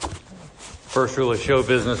First rule of show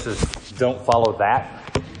business is don't follow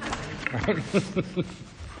that. Right?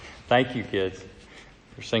 Thank you, kids,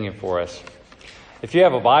 for singing for us. If you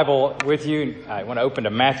have a Bible with you, I want to open to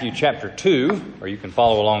Matthew chapter 2, or you can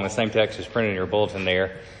follow along the same text as printed in your bulletin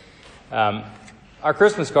there. Our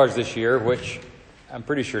Christmas cards this year, which I'm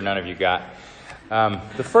pretty sure none of you got,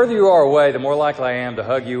 the further you are away, the more likely I am to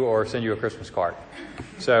hug you or send you a Christmas card.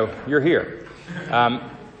 So you're here.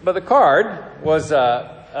 But the card was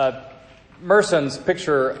Merson's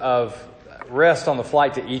picture of rest on the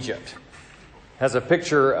flight to Egypt. It has a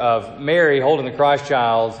picture of Mary holding the Christ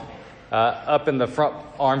child up in the front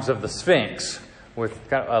arms of the Sphinx with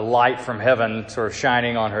kind of a light from heaven sort of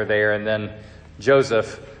shining on her there, and then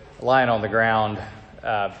Joseph lying on the ground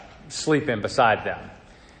sleeping beside them.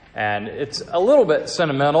 And it's a little bit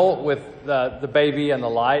sentimental with the baby and the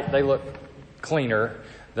light. They look cleaner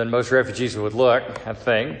than most refugees would look, I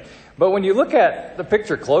think. But when you look at the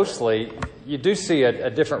picture closely, you do see a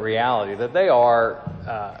different reality, that they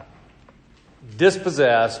are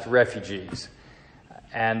dispossessed refugees.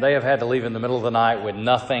 And they have had to leave in the middle of the night with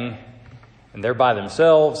nothing, and they're by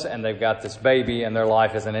themselves, and they've got this baby, and their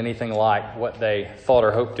life isn't anything like what they thought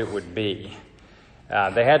or hoped it would be.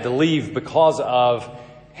 They had to leave because of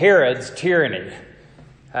Herod's tyranny.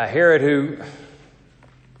 Herod, who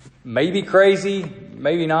may be crazy,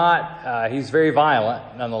 maybe not, he's very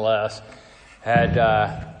violent nonetheless,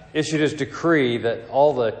 had issued his decree that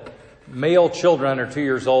all the male children under 2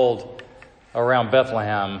 years old around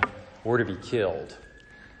Bethlehem were to be killed.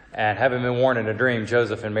 And having been warned in a dream,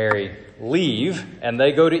 Joseph and Mary leave, and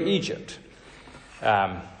they go to Egypt.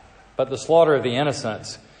 But the slaughter of the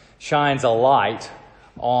innocents shines a light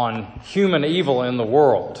on human evil in the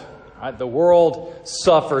world. Right? The world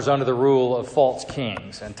suffers under the rule of false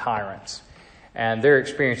kings and tyrants. And they're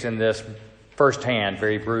experiencing this firsthand,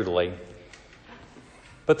 very brutally.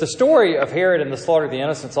 But the story of Herod and the slaughter of the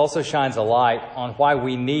innocents also shines a light on why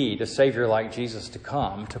we need a Savior like Jesus to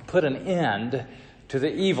come to put an end to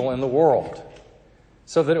the evil in the world,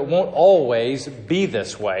 so that it won't always be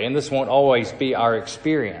this way, and this won't always be our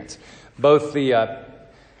experience. Both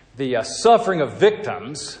the suffering of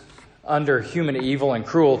victims under human evil and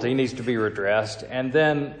cruelty needs to be redressed, and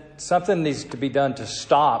then something needs to be done to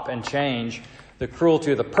stop and change the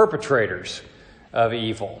cruelty of the perpetrators of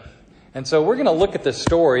evil. And so we're going to look at this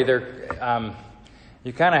story.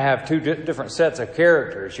 You kind of have two different sets of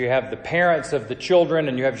characters. You have the parents of the children,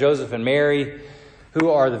 and you have Joseph and Mary, who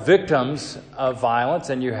are the victims of violence,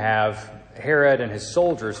 and you have Herod and his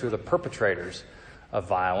soldiers, who are the perpetrators of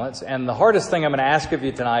violence. And the hardest thing I'm going to ask of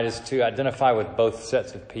you tonight is to identify with both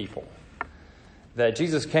sets of people. That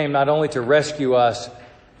Jesus came not only to rescue us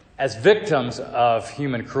as victims of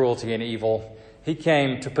human cruelty and evil, he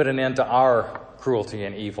came to put an end to our cruelty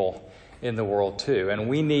and evil in the world too. And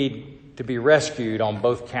we need to be rescued on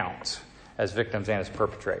both counts, as victims and as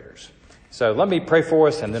perpetrators. So let me pray for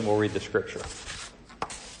us, and then we'll read the scripture.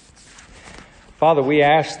 Father, we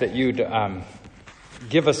ask that you'd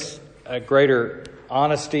give us a greater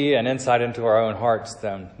honesty and insight into our own hearts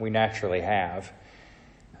than we naturally have.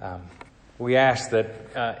 We ask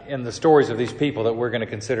that in the stories of these people that we're going to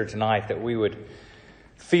consider tonight, that we would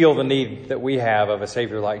feel the need that we have of a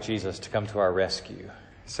Savior like Jesus to come to our rescue.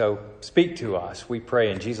 So speak to us, we pray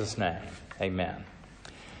in Jesus' name. Amen.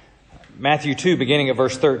 Matthew 2, beginning at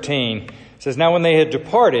verse 13, says, "Now when they had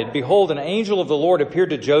departed, behold, an angel of the Lord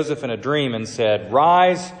appeared to Joseph in a dream and said,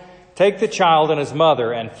 'Rise, take the child and his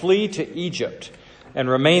mother, and flee to Egypt, and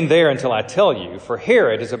remain there until I tell you, for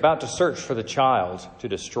Herod is about to search for the child to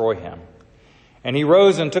destroy him.' And he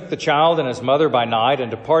rose and took the child and his mother by night and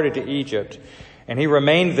departed to Egypt, and he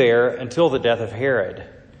remained there until the death of Herod.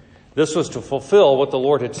 This was to fulfill what the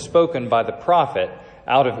Lord had spoken by the prophet,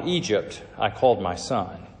 'Out of Egypt I called my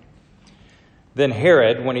son.' Then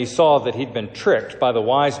Herod, when he saw that he'd been tricked by the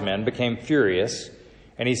wise men, became furious,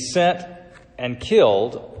 and he sent and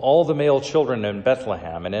killed all the male children in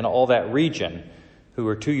Bethlehem and in all that region who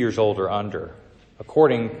were 2 years old or under,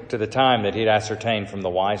 according to the time that he'd ascertained from the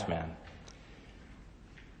wise men.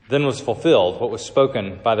 Then was fulfilled what was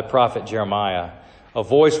spoken by the prophet Jeremiah. A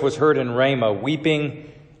voice was heard in Ramah, weeping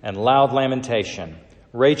and loud lamentation,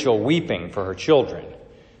 Rachel weeping for her children.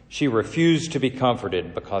 She refused to be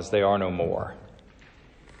comforted because they are no more."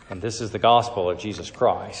 And this is the gospel of Jesus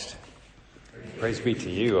Christ. Praise be to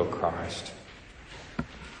you, O Christ.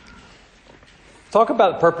 Talk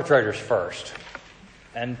about the perpetrators first,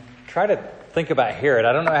 and try to think about Herod.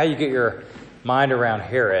 I don't know how you get your mind around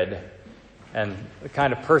Herod and the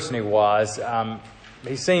kind of person he was.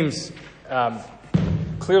 He seems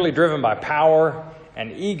clearly driven by power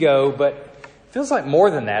and ego, but it feels like more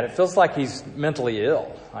than that. It feels like he's mentally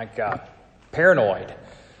ill. Like paranoid.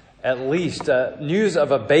 At least news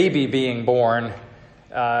of a baby being born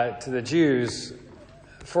to the Jews,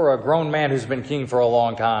 for a grown man who's been king for a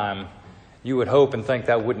long time, you would hope and think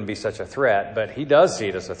that wouldn't be such a threat, but he does see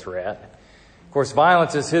it as a threat. Of course,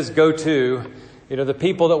 violence is his go-to. The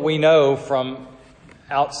people that we know from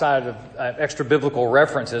outside of extra-biblical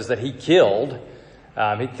references that he killed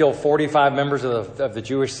 45 members of the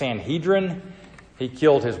Jewish Sanhedrin. He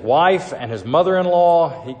killed his wife and his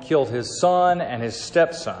mother-in-law. He killed his son and his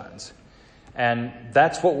stepsons. And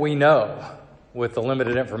that's what we know with the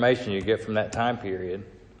limited information you get from that time period.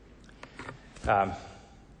 But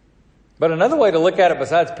another way to look at it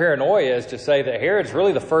besides paranoia is to say that Herod's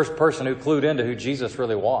really the first person who clued into who Jesus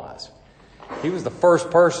really was. He was the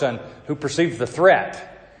first person who perceived the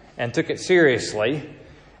threat and took it seriously.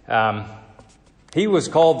 He was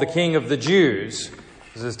called the King of the Jews,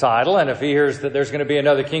 is his title. And if he hears that there's going to be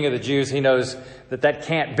another King of the Jews, he knows that that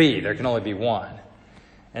can't be. There can only be one.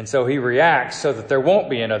 And so he reacts so that there won't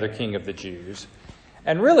be another King of the Jews.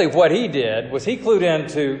 And really what he did was he clued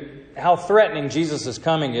into how threatening Jesus'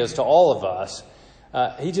 coming is to all of us.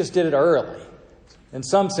 He just did it early. In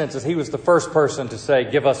some senses, he was the first person to say,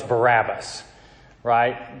 give us Barabbas,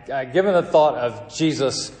 right? Given the thought of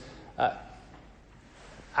Jesus,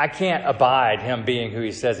 I can't abide him being who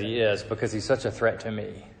he says he is because he's such a threat to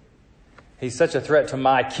me. He's such a threat to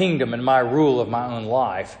my kingdom and my rule of my own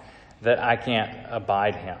life that I can't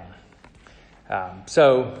abide him.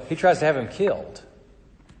 So he tries to have him killed.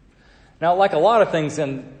 Now, like a lot of things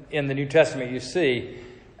in the New Testament you see,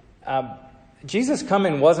 Jesus'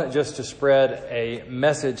 coming wasn't just to spread a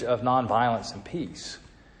message of nonviolence and peace.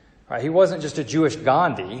 Right? He wasn't just a Jewish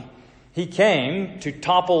Gandhi. He came to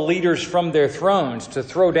topple leaders from their thrones, to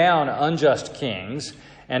throw down unjust kings,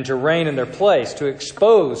 and to reign in their place, to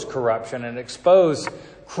expose corruption and expose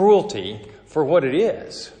cruelty for what it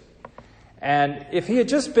is. And if he had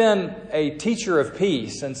just been a teacher of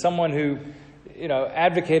peace and someone who,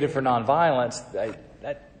 advocated for nonviolence,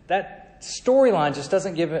 that storyline just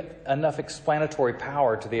doesn't give it enough explanatory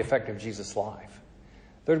power to the effect of Jesus' life.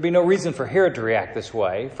 There would be no reason for Herod to react this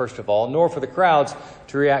way, first of all, nor for the crowds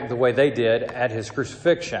to react the way they did at his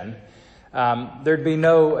crucifixion. There'd be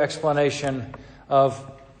no explanation of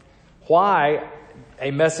why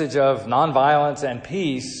a message of nonviolence and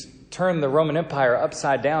peace turned the Roman Empire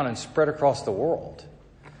upside down and spread across the world.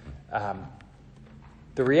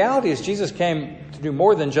 The reality is Jesus came to do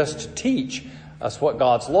more than just teach us what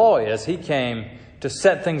God's law is. He came to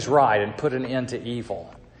set things right and put an end to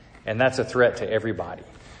evil. And that's a threat to everybody.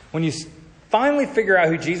 When you finally figure out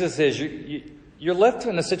who Jesus is, you're left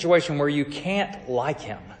in a situation where you can't like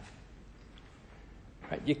him.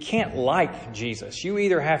 Right? You can't like Jesus. You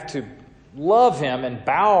either have to love him and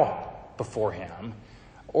bow before him,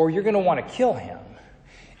 or you're going to want to kill him.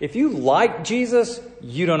 If you like Jesus,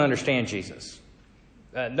 you don't understand Jesus.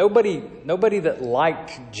 Nobody that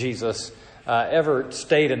liked Jesus ever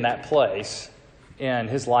stayed in that place in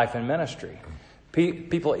his life and ministry.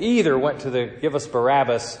 People either went to the give us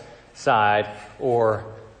Barabbas side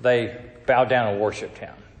or they bowed down and worshipped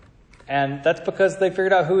him. And that's because they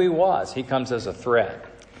figured out who he was. He comes as a threat.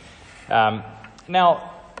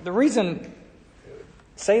 Now, the reason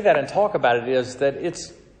say that and talk about it is that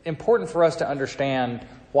it's important for us to understand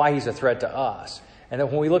why he's a threat to us. And that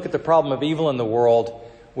when we look at the problem of evil in the world,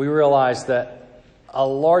 we realize that a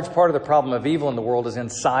large part of the problem of evil in the world is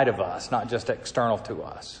inside of us, not just external to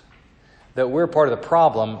us. That we're part of the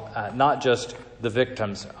problem, not just the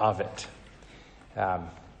victims of it.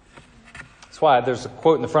 That's why there's a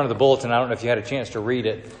quote in the front of the bulletin. I don't know if you had a chance to read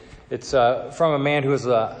it. It's from a man who was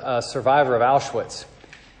a survivor of Auschwitz.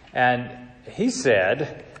 And he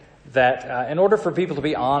said that in order for people to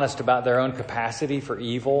be honest about their own capacity for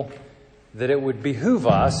evil, that it would behoove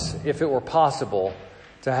us, if it were possible,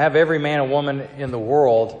 to have every man and woman in the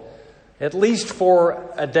world, at least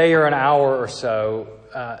for a day or an hour or so,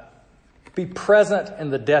 be present in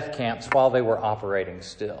the death camps while they were operating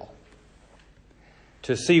still,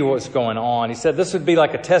 to see what's going on. He said this would be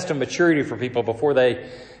like a test of maturity for people before they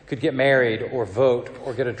could get married or vote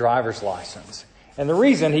or get a driver's license. And the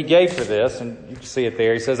reason he gave for this, and you can see it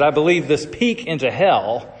there, he says, I believe this peek into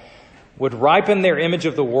hell would ripen their image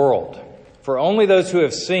of the world. For only those who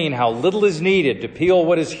have seen how little is needed to peel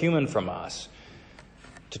what is human from us,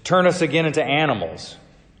 to turn us again into animals,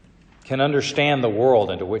 can understand the world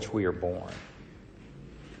into which we are born.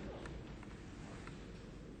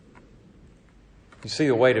 You see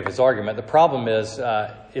the weight of his argument. The problem is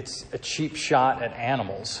it's a cheap shot at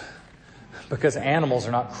animals, because animals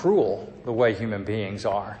are not cruel the way human beings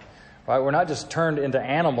are. Right? We're not just turned into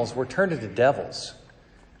animals, we're turned into devils.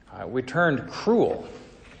 We turned cruel.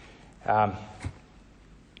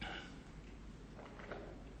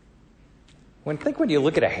 When you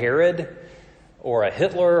look at a Herod or a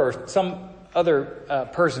Hitler or some other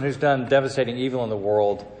person who's done devastating evil in the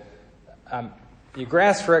world, you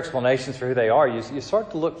grasp for explanations for who they are. You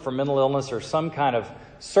start to look for mental illness or some kind of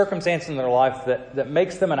circumstance in their life that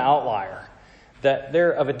makes them an outlier, that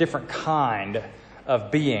they're of a different kind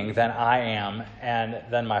of being than I am and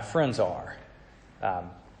than my friends are.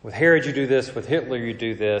 With Herod you do this, with Hitler you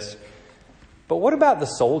do this. But what about the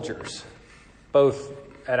soldiers, both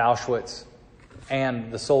at Auschwitz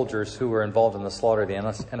and the soldiers who were involved in the slaughter of the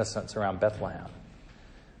innocents around Bethlehem?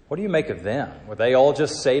 What do you make of them? Were they all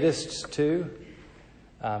just sadists too?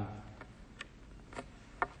 The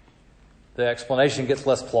explanation gets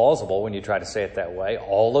less plausible when you try to say it that way.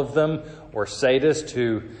 All of them were sadists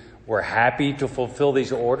who were happy to fulfill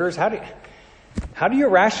these orders. How do you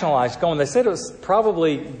rationalize going? They said it was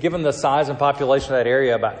probably, given the size and population of that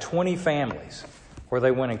area, about 20 families where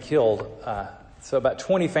they went and killed. So about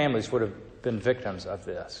 20 families would have been victims of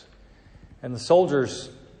this. And the soldiers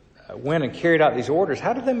went and carried out these orders.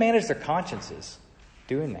 How did they manage their consciences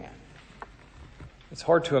doing that? It's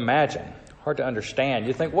hard to imagine, hard to understand.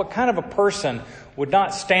 You think, what kind of a person would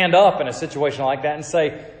not stand up in a situation like that and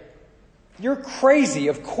say, "You're crazy,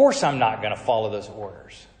 of course I'm not going to follow those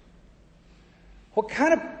orders"? What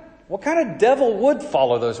kind of devil would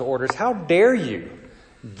follow those orders? How dare you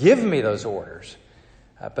give me those orders?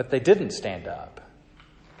 But they didn't stand up.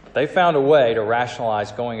 They found a way to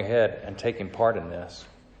rationalize going ahead and taking part in this.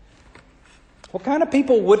 What kind of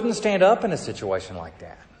people wouldn't stand up in a situation like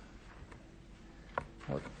that?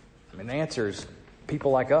 Well, the answer is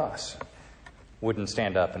people like us wouldn't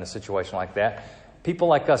stand up in a situation like that. People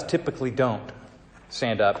like us typically don't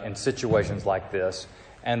stand up in situations like this.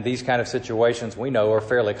 And these kind of situations, we know, are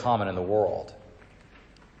fairly common in the world.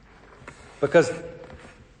 Because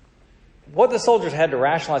what the soldiers had to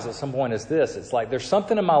rationalize at some point is this. It's like, there's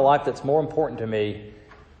something in my life that's more important to me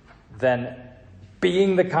than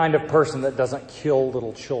being the kind of person that doesn't kill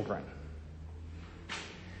little children.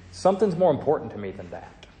 Something's more important to me than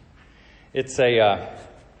that. It's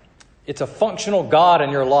a functional God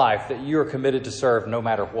in your life that you are committed to serve no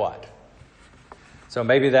matter what. So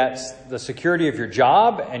maybe that's the security of your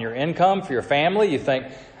job and your income for your family. You think,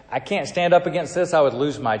 I can't stand up against this. I would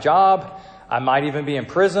lose my job. I might even be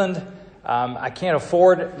imprisoned. I can't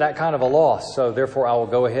afford that kind of a loss. So therefore, I will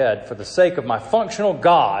go ahead. For the sake of my functional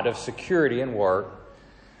God of security and work,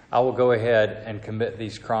 I will go ahead and commit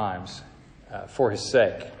these crimes for His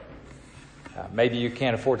sake. Maybe you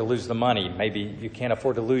can't afford to lose the money. Maybe you can't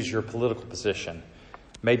afford to lose your political position.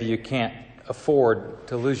 Maybe you can't afford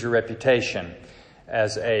to lose your reputation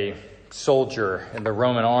as a soldier in the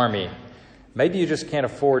Roman army. Maybe you just can't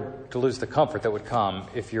afford to lose the comfort that would come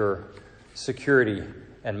if your security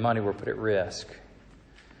and money were put at risk.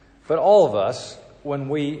 But all of us, when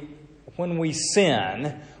we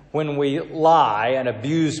sin, when we lie and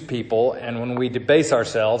abuse people, and when we debase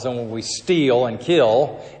ourselves, and when we steal and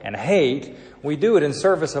kill and hate, we do it in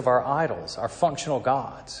service of our idols, our functional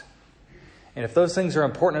gods. And if those things are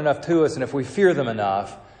important enough to us, and if we fear them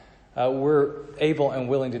enough, we're able and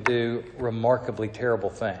willing to do remarkably terrible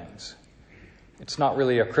things. It's not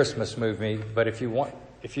really a Christmas movie, but if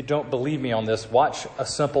you don't believe me on this, watch A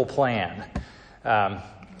Simple Plan,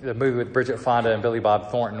 the movie with Bridget Fonda and Billy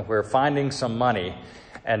Bob Thornton, where finding some money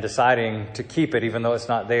and deciding to keep it even though it's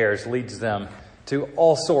not theirs leads them to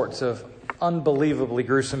all sorts of unbelievably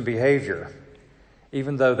gruesome behavior,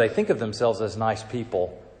 even though they think of themselves as nice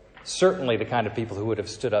people, certainly the kind of people who would have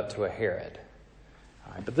stood up to a Herod.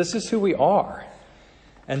 But this is who we are.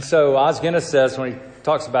 And so Os Guinness says, when he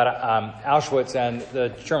talks about Auschwitz and the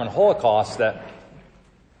German Holocaust, that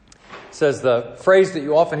says the phrase that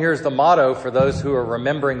you often hear as the motto for those who are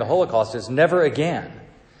remembering the Holocaust is never again.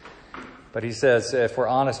 But he says, if we're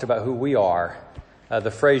honest about who we are,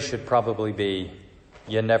 the phrase should probably be,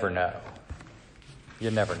 you never know.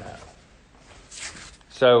 You never know.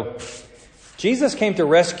 So Jesus came to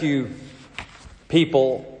rescue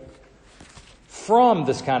people from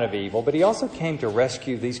this kind of evil, but He also came to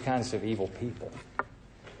rescue these kinds of evil people.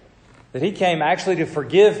 That He came actually to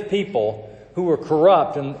forgive people who were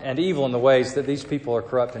corrupt and evil in the ways that these people are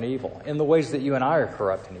corrupt and evil, in the ways that you and I are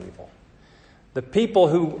corrupt and evil. The people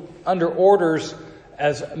who, under orders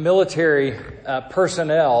as military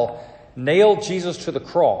personnel, nailed Jesus to the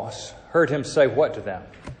cross, heard Him say what to them?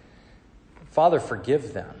 Father,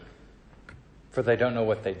 forgive them, for they don't know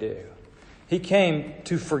what they do. He came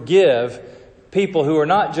to forgive people who are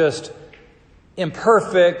not just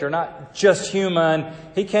imperfect or not just human.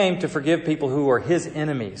 He came to forgive people who are His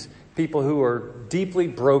enemies, people who are deeply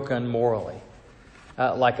broken morally.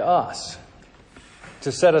 like us,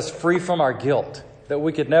 to set us free from our guilt that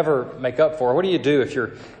we could never make up for. What do you do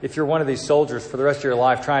if you're one of these soldiers for the rest of your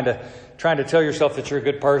life trying to tell yourself that you're a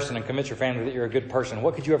good person and convince your family that you're a good person?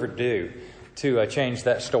 What could you ever do to change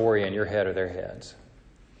that story in your head or their heads?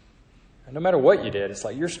 And no matter what you did, it's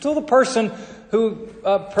like you're still the person who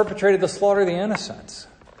perpetrated the slaughter of the innocents.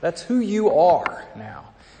 That's who you are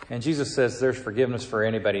now. And Jesus says there's forgiveness for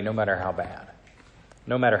anybody, no matter how bad.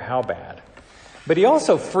 No matter how bad. But he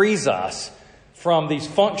also frees us from these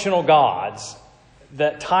functional gods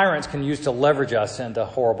that tyrants can use to leverage us into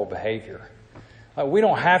horrible behavior. We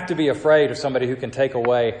don't have to be afraid of somebody who can take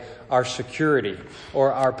away our security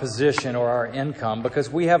or our position or our income, because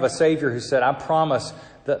we have a Savior who said, I promise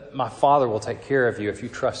that my Father will take care of you if you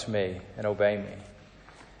trust me and obey me.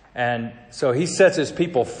 And so he sets his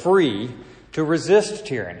people free to resist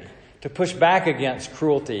tyranny, to push back against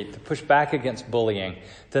cruelty, to push back against bullying,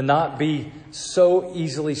 to not be so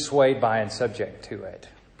easily swayed by and subject to it.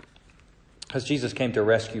 Because Jesus came to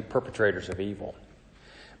rescue perpetrators of evil.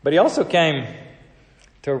 But he also came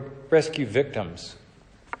to rescue victims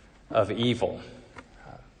of evil,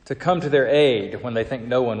 to come to their aid when they think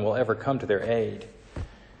no one will ever come to their aid.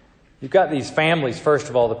 You've got these families, first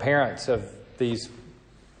of all, the parents of these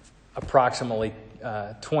approximately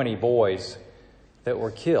 20 boys that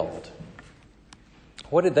were killed.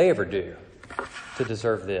 What did they ever do to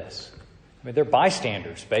deserve this? I mean, they're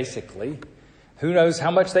bystanders, basically. Who knows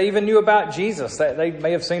how much they even knew about Jesus? They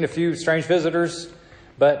may have seen a few strange visitors,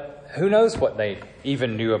 but who knows what they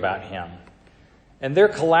even knew about him? And their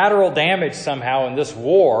collateral damage somehow in this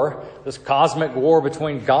war, this cosmic war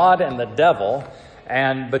between God and the devil,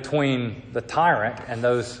 and between the tyrant and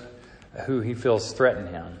those who he feels threaten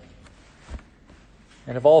him.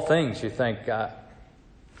 And of all things, you think,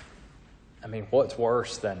 what's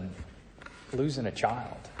worse than losing a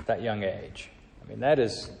child at that young age? I mean, that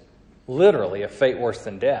is literally a fate worse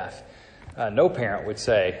than death. No parent would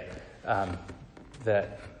say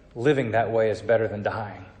that living that way is better than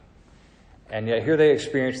dying. And yet here they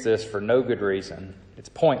experience this for no good reason. It's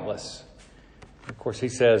pointless. Of course, he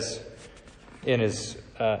says in his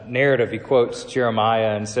narrative, he quotes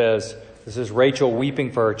Jeremiah and says, this is Rachel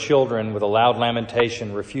weeping for her children with a loud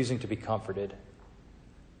lamentation, refusing to be comforted.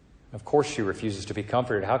 Of course she refuses to be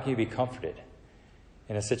comforted. How can you be comforted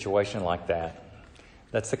in a situation like that?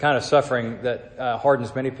 That's the kind of suffering that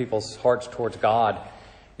hardens many people's hearts towards God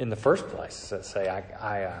in the first place. That say,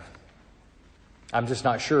 I'm just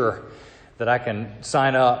not sure that I can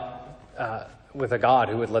sign up with a God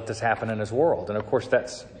who would let this happen in his world. And of course,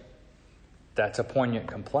 that's a poignant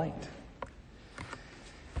complaint.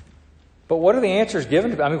 But what are the answers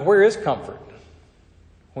given to? Where is comfort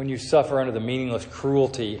when you suffer under the meaningless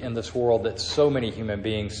cruelty in this world that so many human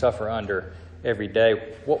beings suffer under every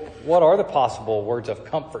day? What are the possible words of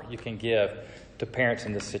comfort you can give to parents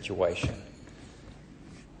in this situation?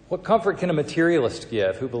 What comfort can a materialist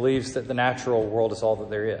give who believes that the natural world is all that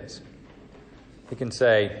there is? He can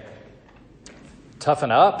say,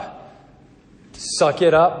 toughen up, suck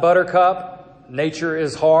it up, buttercup, nature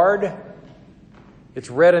is hard, it's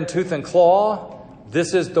red in tooth and claw,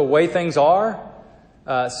 this is the way things are,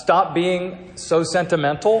 stop being so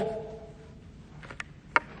sentimental.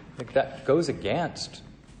 I think that goes against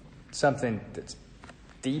something that's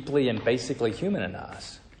deeply and basically human in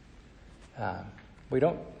us. We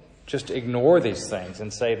don't just ignore these things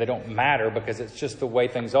and say they don't matter because it's just the way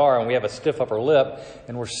things are and we have a stiff upper lip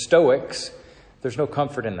and we're stoics. There's no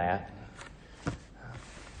comfort in that.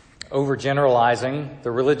 Overgeneralizing,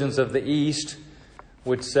 the religions of the East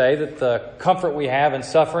would say that the comfort we have in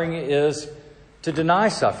suffering is to deny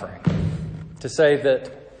suffering. To say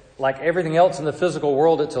that, like everything else in the physical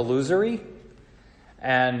world, it's illusory.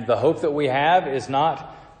 And the hope that we have is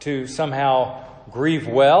not to somehow grieve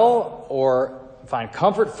well or find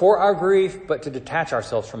comfort for our grief, but to detach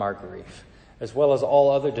ourselves from our grief, as well as all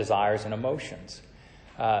other desires and emotions.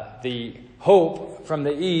 The hope from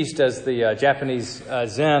the East, as the Japanese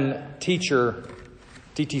Zen teacher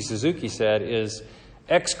T.T. Suzuki said, is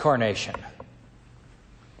excarnation,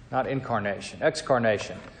 not incarnation.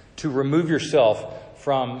 Excarnation, to remove yourself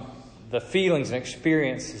from the feelings and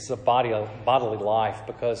experiences of bodily life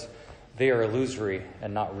because they are illusory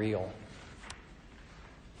and not real.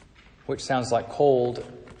 Which sounds like cold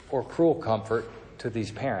or cruel comfort to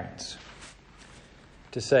these parents.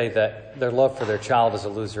 To say that their love for their child is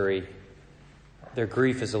illusory, their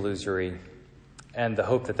grief is illusory, and the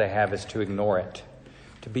hope that they have is to ignore it,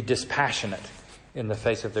 to be dispassionate in the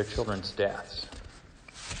face of their children's deaths.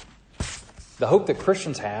 The hope that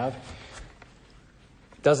Christians have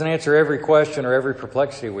doesn't answer every question or every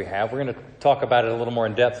perplexity we have. We're going to talk about it a little more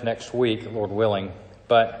in depth next week, Lord willing.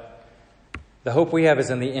 but the hope we have is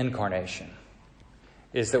in the incarnation,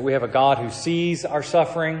 is that we have a God who sees our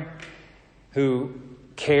suffering, who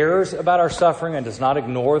cares about our suffering and does not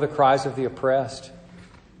ignore the cries of the oppressed,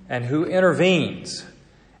 and who intervenes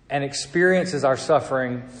and experiences our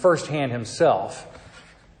suffering firsthand himself.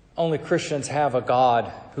 Only Christians have a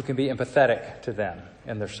God who can be empathetic to them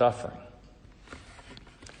in their suffering.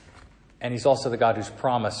 And he's also the God who's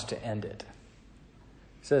promised to end it.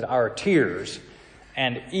 He said our tears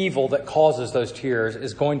and evil that causes those tears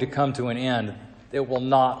is going to come to an end. It will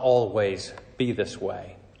not always be this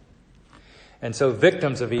way. And so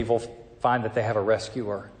victims of evil find that they have a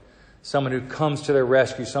rescuer, someone who comes to their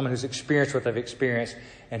rescue, someone who's experienced what they've experienced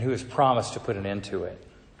and who has promised to put an end to it.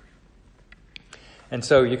 And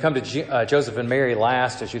so you come to Joseph and Mary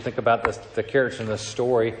last as you think about the characters in this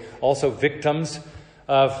story. Also victims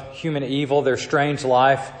of human evil. Their strange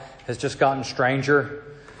life has just gotten stranger.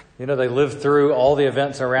 You know, they lived through all the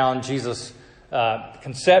events around Jesus'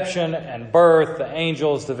 conception and birth, the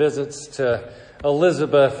angels, the visits to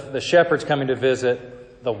Elizabeth, the shepherds coming to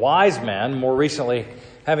visit, the wise men, more recently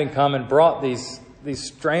having come and brought these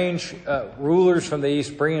strange rulers from the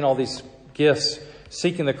east, bringing all these gifts,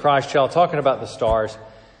 seeking the Christ child, talking about the stars.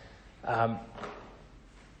 And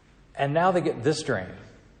now they get this dream,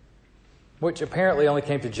 which apparently only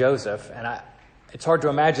came to Joseph. And it's hard to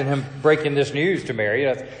imagine him breaking this news to Mary.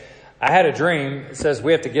 I had a dream that says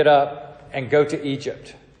we have to get up and go to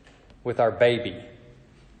Egypt with our baby.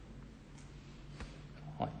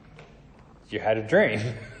 You had a dream.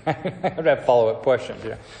 I would have follow-up questions. You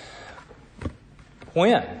know.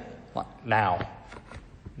 When? Now.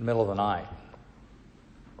 In the middle of the night.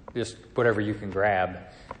 Just whatever you can grab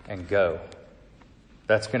and go.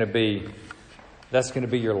 That's going to be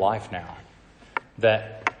your life now.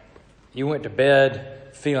 That you went to bed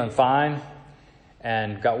feeling fine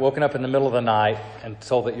and got woken up in the middle of the night and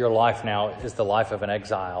told that your life now is the life of an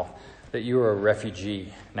exile, that you are a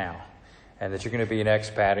refugee now, and that you're going to be an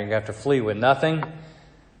expat and you have to flee with nothing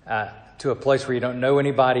to a place where you don't know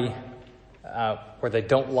anybody, where they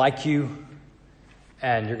don't like you,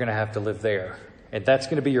 and you're going to have to live there. And that's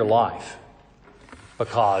going to be your life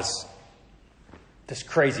because this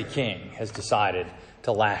crazy king has decided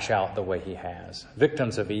to lash out the way he has.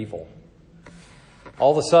 Victims of evil.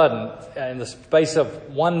 All of a sudden, in the space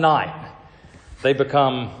of one night, they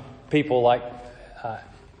become people like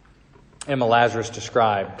Emma Lazarus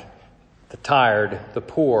described. The tired, the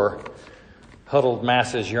poor, huddled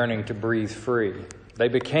masses yearning to breathe free. They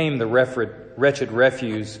became the wretched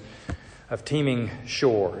refuse of teeming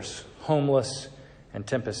shores, homeless and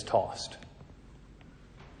tempest-tossed.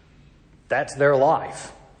 That's their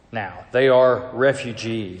life now. They are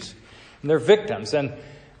refugees. And they're victims. And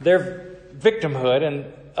their victimhood and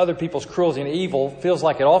other people's cruelty and evil feels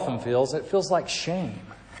like it often feels. It feels like shame.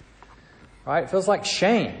 Right? It feels like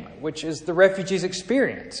shame, which is the refugee's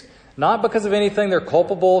experience. Not because of anything they're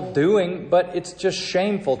culpable of doing, but it's just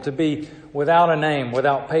shameful to be without a name,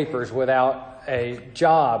 without papers, without a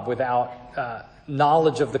job, without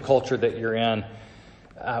knowledge of the culture that you're in,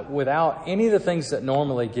 without any of the things that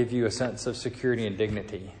normally give you a sense of security and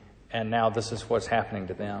dignity. And now this is what's happening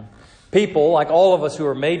to them. People, like all of us who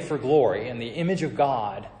are made for glory in the image of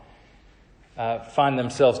God, find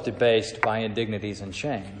themselves debased by indignities and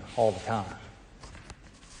shame all the time.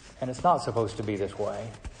 And it's not supposed to be this way.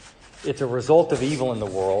 It's a result of evil in the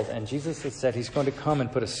world, and Jesus has said he's going to come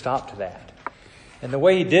and put a stop to that. And the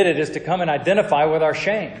way he did it is to come and identify with our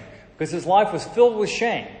shame, because his life was filled with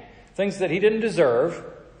shame, things that he didn't deserve,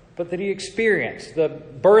 but that he experienced. The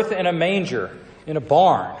birth in a manger, in a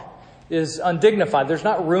barn, is undignified. There's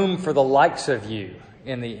not room for the likes of you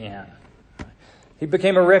in the inn. He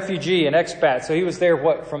became a refugee, an expat, so he was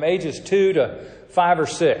there, from ages 2 to 5 or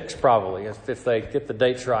 6, probably, if they get the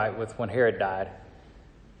dates right with when Herod died.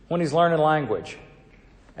 When he's learning language.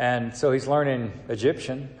 And so he's learning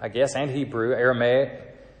Egyptian, I guess, and Hebrew,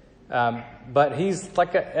 Aramaic. But he's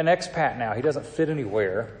like an expat now. He doesn't fit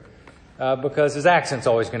anywhere because his accent's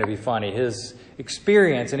always going to be funny. His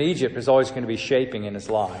experience in Egypt is always going to be shaping in his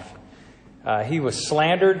life. He was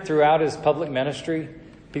slandered throughout his public ministry.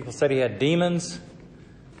 People said he had demons,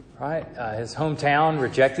 right? His hometown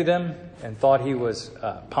rejected him and thought he was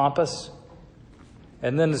pompous.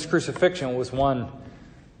 And then his crucifixion was one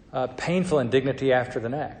painful indignity after the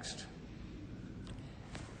next.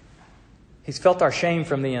 He's felt our shame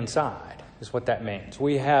from the inside, is what that means.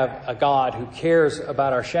 We have a God who cares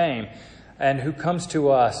about our shame and who comes to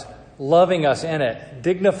us, loving us in it,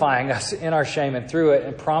 dignifying us in our shame and through it,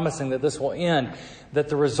 and promising that this will end, that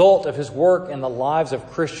the result of his work in the lives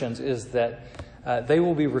of Christians is that they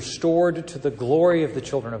will be restored to the glory of the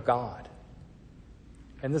children of God.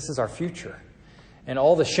 And this is our future. And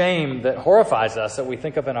all the shame that horrifies us that we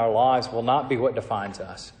think of in our lives will not be what defines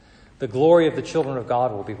us. The glory of the children of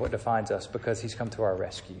God will be what defines us because He's come to our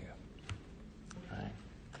rescue. Right.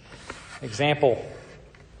 Example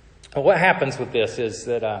of what happens with this is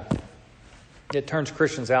that it turns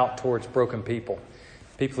Christians out towards broken people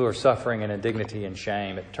who are suffering in indignity and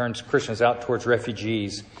shame. It turns Christians out towards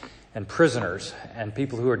refugees and prisoners and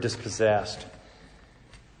people who are dispossessed.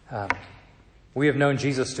 We have known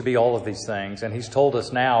Jesus to be all of these things, and He's told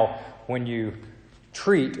us now, when you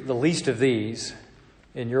treat the least of these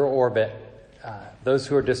in your orbit, those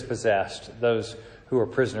who are dispossessed, those who are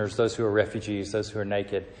prisoners, those who are refugees, those who are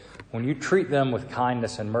naked, when you treat them with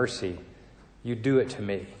kindness and mercy, you do it to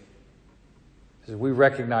me. We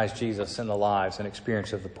recognize Jesus in the lives and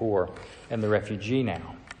experience of the poor and the refugee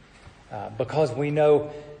now, because we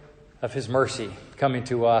know of His mercy coming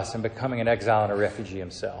to us and becoming an exile and a refugee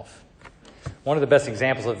Himself. One of the best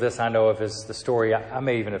examples of this I know of is the story, I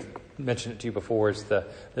may even have mentioned it to you before, is the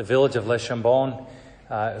village of Les Chambon,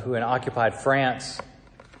 who in occupied France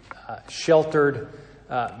sheltered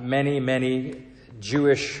many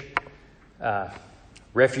Jewish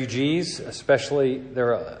refugees, especially there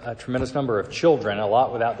were a tremendous number of children, a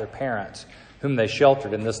lot without their parents, whom they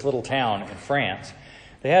sheltered in this little town in France.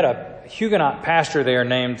 They had a Huguenot pastor there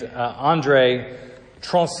named André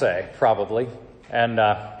Tronchet, probably, and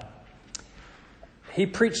he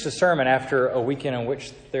preached a sermon after a weekend in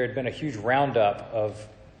which there had been a huge roundup of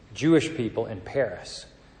Jewish people in Paris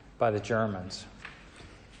by the Germans.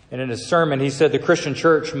 And in his sermon, he said the Christian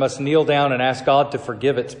church must kneel down and ask God to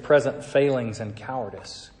forgive its present failings and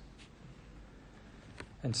cowardice.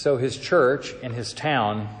 And so his church in his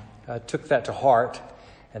town took that to heart,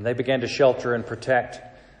 and they began to shelter and protect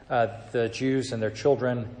the Jews and their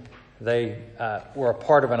children. They were a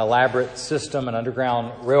part of an elaborate system, an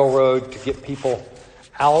underground railroad to get people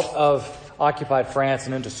out of occupied France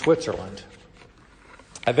and into Switzerland.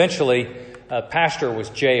 Eventually, a pastor was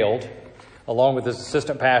jailed, along with his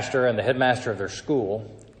assistant pastor and the headmaster of their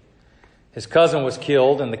school. His cousin was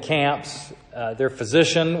killed in the camps. Their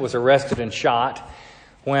physician was arrested and shot.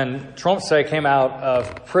 When Tronchet came out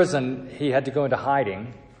of prison, he had to go into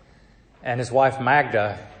hiding, and his wife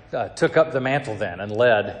Magda took up the mantle then and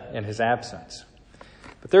led in his absence.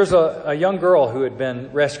 But there's a young girl who had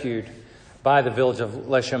been rescued by the village of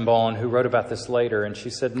Les Chambon who wrote about this later, and she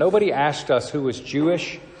said, nobody asked us who was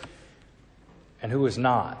Jewish and who was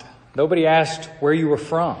not. Nobody asked where you were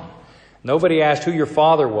from. Nobody asked who your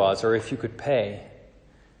father was or if you could pay.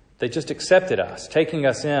 They just accepted us, taking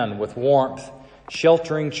us in with warmth,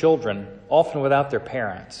 sheltering children, often without their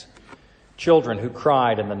parents, children who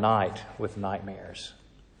cried in the night with nightmares.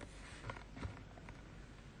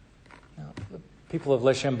 Now, the people of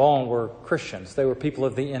Les Chambon were Christians. They were people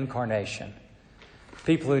of the Incarnation,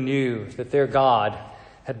 people who knew that their God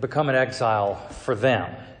had become an exile for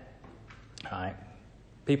them. Right?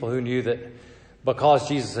 People who knew that because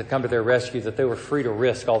Jesus had come to their rescue, that they were free to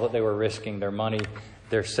risk all that they were risking, their money,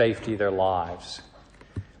 their safety, their lives.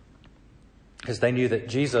 Because they knew that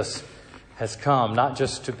Jesus has come not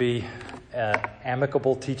just to be an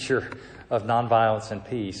amicable teacher of nonviolence and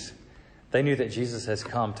peace. They knew that Jesus has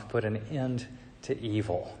come to put an end to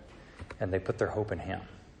evil, and they put their hope in Him.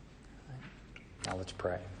 Now let's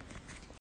pray.